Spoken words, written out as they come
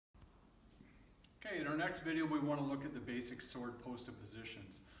Okay, in our next video we want to look at the basic sword posta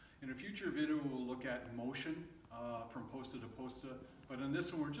positions. In a future video we'll look at motion from posta to posta, but in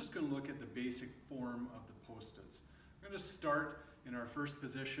this one we're just going to look at the basic form of the postas. We're going to start in our first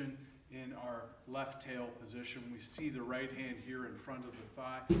position in our left tail position. We see the right hand here in front of the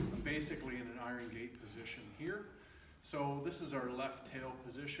thigh. I'm basically in an iron gate position here. So this is our left tail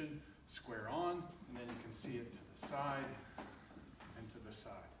position, square on, and then you can see it to the side and to the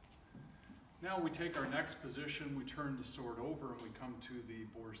side. Now we take our next position, we turn the sword over and we come to the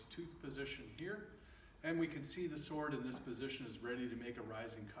boar's tooth position here. And we can see the sword in this position is ready to make a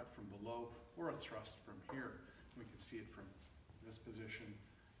rising cut from below or a thrust from here. We can see it from this position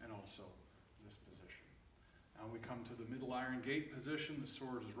and also this position. Now we come to the middle iron gate position. The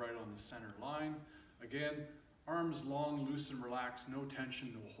sword is right on the center line. Again, arms long, loose and relaxed, no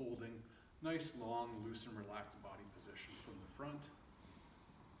tension, no holding. Nice long, loose and relaxed body position from the front,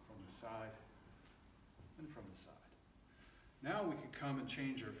 from the side, and from the side. Now we can come and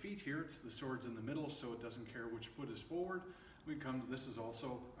change our feet here. The sword's in the middle, so it doesn't care which foot is forward. We come, this is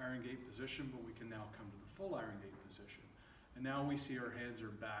also iron gate position, but we can now come to the full iron gate position. And now we see our hands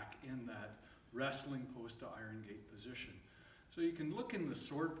are back in that wrestling posta iron gate position. So you can look in the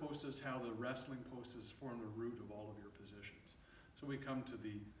sword postas how the wrestling postas form the root of all of your positions. So we come to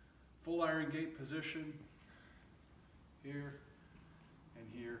the full iron gate position, here and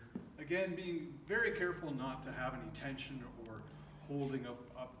here. Again, being very careful not to have any tension or holding up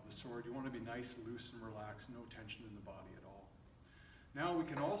the sword. You want to be nice, loose, and relaxed, no tension in the body at all. Now we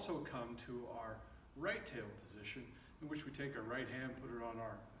can also come to our right tail position, in which we take our right hand, put it on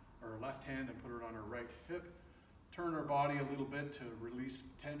our left hand and put it on our right hip, turn our body a little bit to release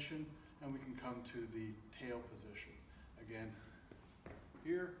tension, and we can come to the tail position. Again,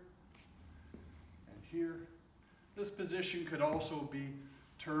 here and here. This position could also be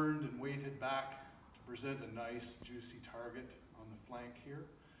turned and weighted back to present a nice juicy target on the flank here,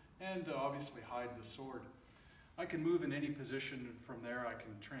 and obviously hide the sword. I can move in any position from there. I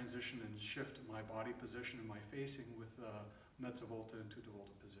can transition and shift my body position and my facing with mezza volta and tutta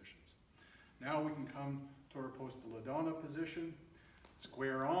volta positions. Now we can come to our posta ladonna position,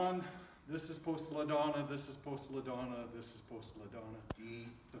 square on. This is posta ladonna, this is posta ladonna, this is posta ladonna.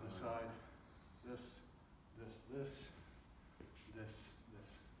 To the side, this.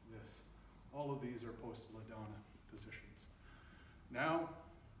 All of these are posta ladonna positions. Now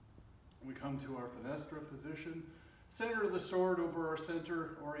we come to our finestra position. Center of the sword over our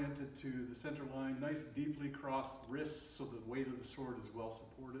center, oriented to the center line. Nice deeply crossed wrists so the weight of the sword is well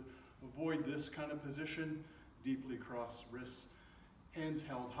supported. Avoid this kind of position, deeply crossed wrists. Hands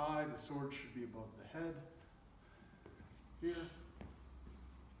held high, the sword should be above the head. Here,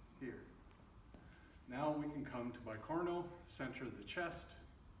 here. Now we can come to bicorno, center of the chest.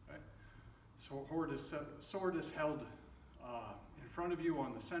 Okay? So sword is held in front of you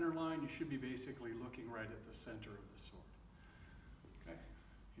on the center line. You should be basically looking right at the center of the sword. Okay,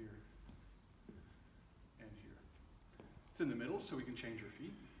 here and here. It's in the middle, so we can change our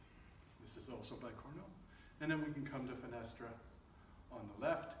feet. This is also bicorno. And then we can come to finestra on the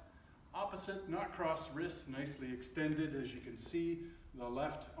left. Opposite, not crossed wrists, nicely extended. As you can see, the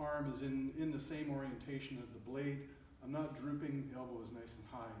left arm is in the same orientation as the blade. I'm not drooping, the elbow is nice and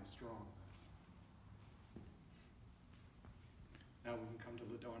high and strong. Now we can come to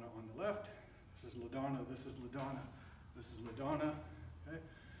ladonna on the left. This is ladonna, this is ladonna, this is ladonna. Okay?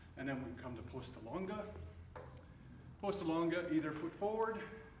 And then we can come to posta longa. Posta longa, either foot forward.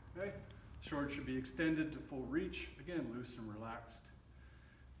 Okay? Sword should be extended to full reach. Again, loose and relaxed.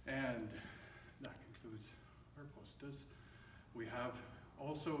 And that concludes our postas. We have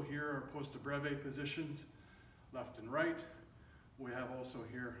also here our posta breve positions, left and right. We have also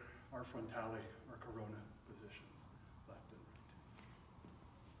here our frontale, our corona position.